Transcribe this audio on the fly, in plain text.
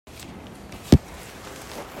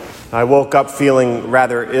I woke up feeling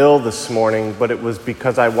rather ill this morning, but it was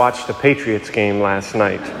because I watched a Patriots game last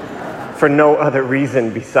night. For no other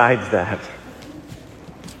reason besides that.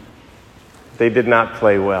 They did not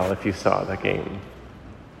play well if you saw the game.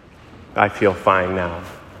 I feel fine now.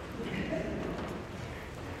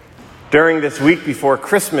 During this week before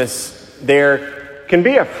Christmas, there can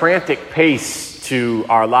be a frantic pace to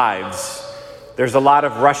our lives. There's a lot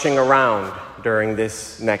of rushing around during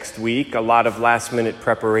this next week, a lot of last-minute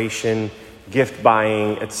preparation, gift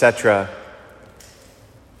buying, etc.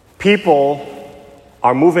 People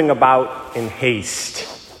are moving about in haste.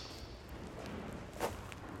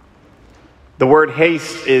 The word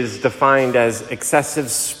haste is defined as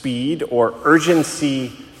excessive speed or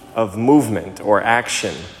urgency of movement or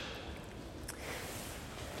action.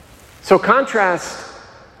 So contrast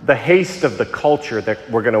the haste of the culture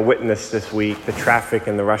that we're going to witness this week, the traffic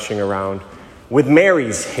and the rushing around, with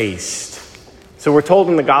Mary's haste. So we're told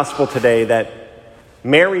in the gospel today that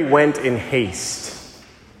Mary went in haste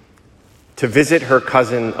to visit her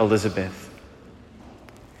cousin Elizabeth.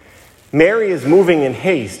 Mary is moving in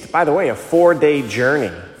haste. By the way, a 4-day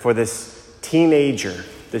journey for this teenager,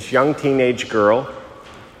 this young teenage girl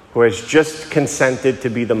who has just consented to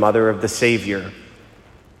be the mother of the Savior.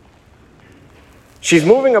 She's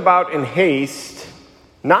moving about in haste,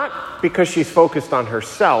 not because she's focused on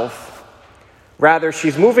herself. Rather,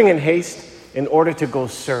 she's moving in haste in order to go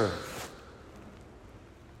serve.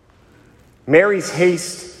 Mary's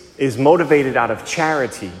haste is motivated out of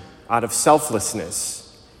charity, out of selflessness.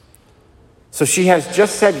 So she has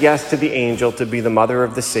just said yes to the angel to be the mother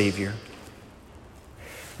of the Savior.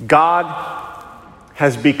 God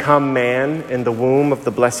has become man in the womb of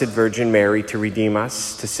the Blessed Virgin Mary to redeem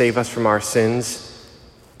us, to save us from our sins,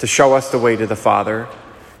 to show us the way to the Father.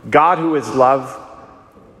 God, who is love,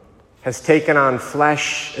 has taken on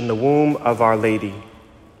flesh in the womb of Our Lady.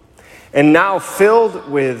 And now, filled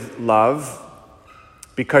with love,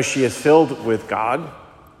 because she is filled with God,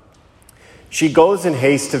 she goes in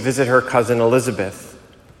haste to visit her cousin Elizabeth,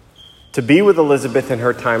 to be with Elizabeth in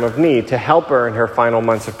her time of need, to help her in her final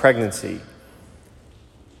months of pregnancy.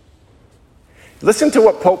 Listen to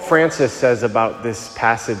what Pope Francis says about this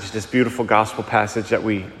passage, this beautiful gospel passage that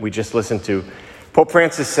we just listened to. Pope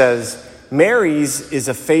Francis says, Mary's is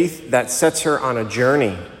a faith that sets her on a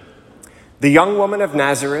journey. The young woman of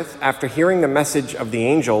Nazareth, after hearing the message of the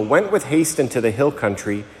angel, went with haste into the hill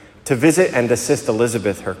country to visit and assist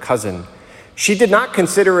Elizabeth, her cousin. She did not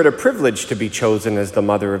consider it a privilege to be chosen as the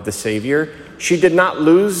mother of the Savior. She did not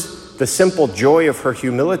lose the simple joy of her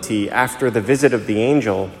humility after the visit of the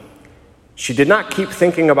angel. She did not keep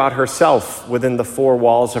thinking about herself within the 4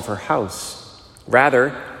 walls of her house.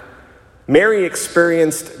 Rather, Mary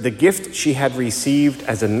experienced the gift she had received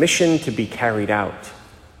as a mission to be carried out.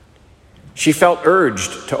 She felt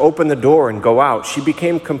urged to open the door and go out. She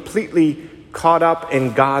became completely caught up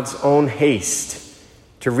in God's own haste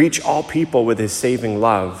to reach all people with his saving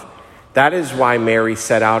love. That is why Mary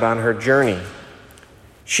set out on her journey.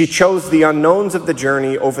 She chose the unknowns of the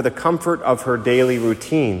journey over the comfort of her daily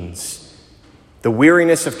routines, the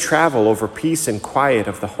weariness of travel over peace and quiet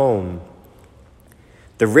of the home,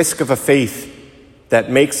 the risk of a faith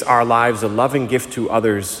that makes our lives a loving gift to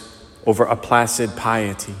others over a placid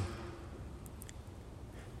piety.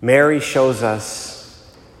 Mary shows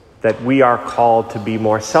us that we are called to be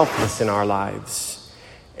more selfless in our lives.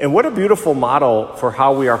 And what a beautiful model for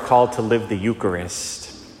how we are called to live the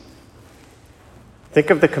Eucharist.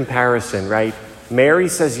 Think of the comparison, right? Mary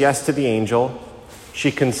says yes to the angel.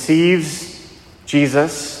 She conceives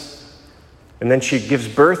Jesus. And then she gives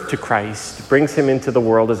birth to Christ, brings him into the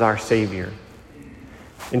world as our Savior.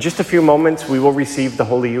 In just a few moments, we will receive the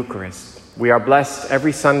Holy Eucharist. We are blessed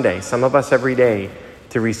every Sunday, some of us every day,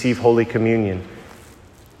 to receive Holy Communion.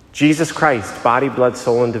 Jesus Christ, body, blood,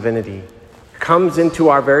 soul, and divinity, comes into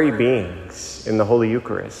our very beings in the Holy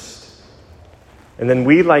Eucharist. And then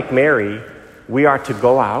we, like Mary, we are to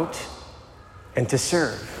go out and to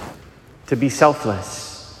serve, to be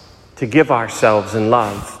selfless, to give ourselves in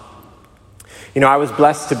love. You know, I was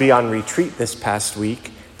blessed to be on retreat this past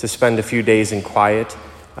week, to spend a few days in quiet.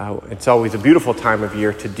 It's always a beautiful time of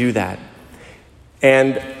year to do that.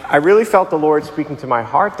 And I really felt the Lord speaking to my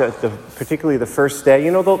heart, particularly the first day.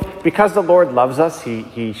 You know, because the Lord loves us,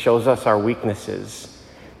 He shows us our weaknesses.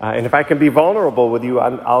 And if I can be vulnerable with you,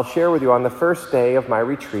 I'll share with you on the first day of my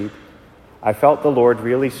retreat, I felt the Lord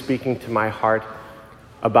really speaking to my heart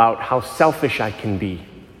about how selfish I can be.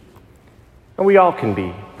 And we all can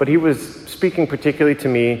be. But he was speaking particularly to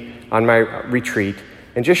me on my retreat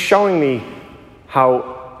and just showing me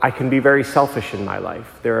how I can be very selfish in my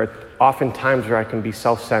life. There are often times where I can be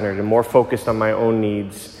self-centered and more focused on my own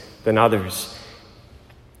needs than others.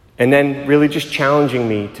 And then really just challenging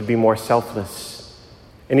me to be more selfless.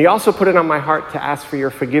 And he also put it on my heart to ask for your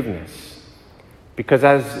forgiveness. Because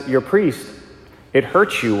as your priest, it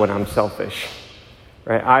hurts you when I'm selfish.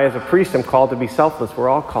 Right? I, as a priest, am called to be selfless. We're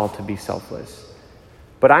all called to be selfless.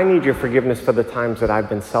 But I need your forgiveness for the times that I've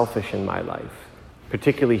been selfish in my life,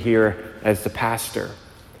 particularly here as the pastor.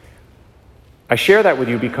 I share that with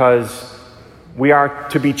you because we are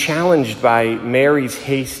to be challenged by Mary's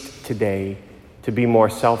haste today to be more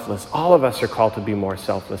selfless. All of us are called to be more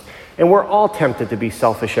selfless. And we're all tempted to be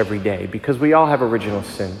selfish every day because we all have original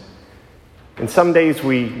sin. And some days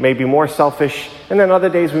we may be more selfish, and then other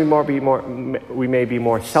days we may be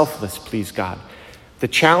more selfless, please God. The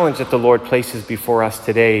challenge that the Lord places before us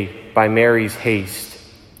today by Mary's haste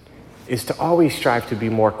is to always strive to be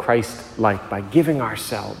more Christ-like by giving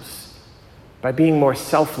ourselves, by being more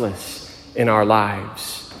selfless in our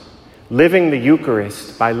lives, living the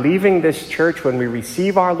Eucharist by leaving this church when we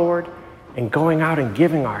receive our Lord and going out and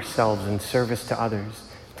giving ourselves in service to others,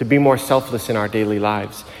 to be more selfless in our daily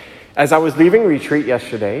lives. As I was leaving retreat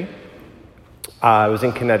yesterday, I was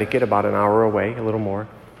in Connecticut, about an hour away, a little more,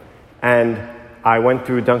 and I went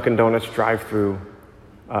through Dunkin' Donuts drive-thru,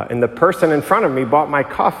 and the person in front of me bought my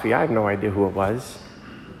coffee. I have no idea who it was.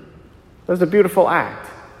 It was a beautiful act.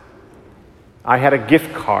 I had a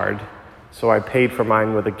gift card, so I paid for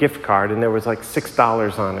mine with a gift card, and there was like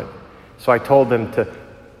 $6 on it. So I told them to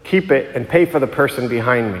keep it and pay for the person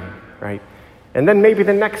behind me, right? And then maybe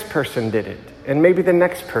the next person did it, and maybe the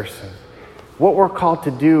next person. What we're called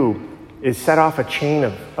to do is set off a chain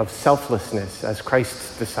of selflessness as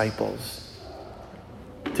Christ's disciples,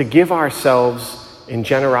 to give ourselves in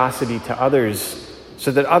generosity to others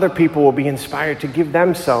so that other people will be inspired to give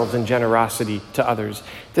themselves in generosity to others.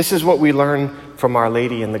 This is what we learn from Our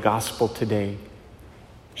Lady in the gospel today.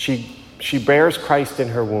 She bears Christ in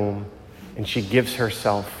her womb, and she gives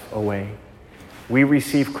herself away. We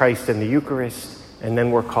receive Christ in the Eucharist, and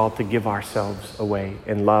then we're called to give ourselves away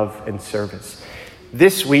in love and service.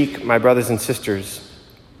 This week, my brothers and sisters,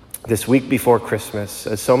 this week before Christmas,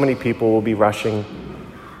 as so many people will be rushing,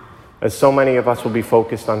 as so many of us will be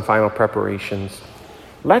focused on final preparations,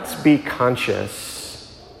 let's be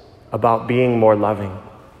conscious about being more loving,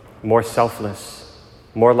 more selfless,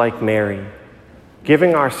 more like Mary,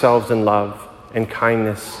 giving ourselves in love and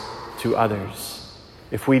kindness to others.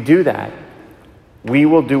 If we do that, we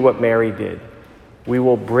will do what Mary did. We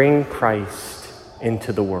will bring Christ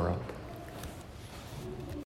into the world.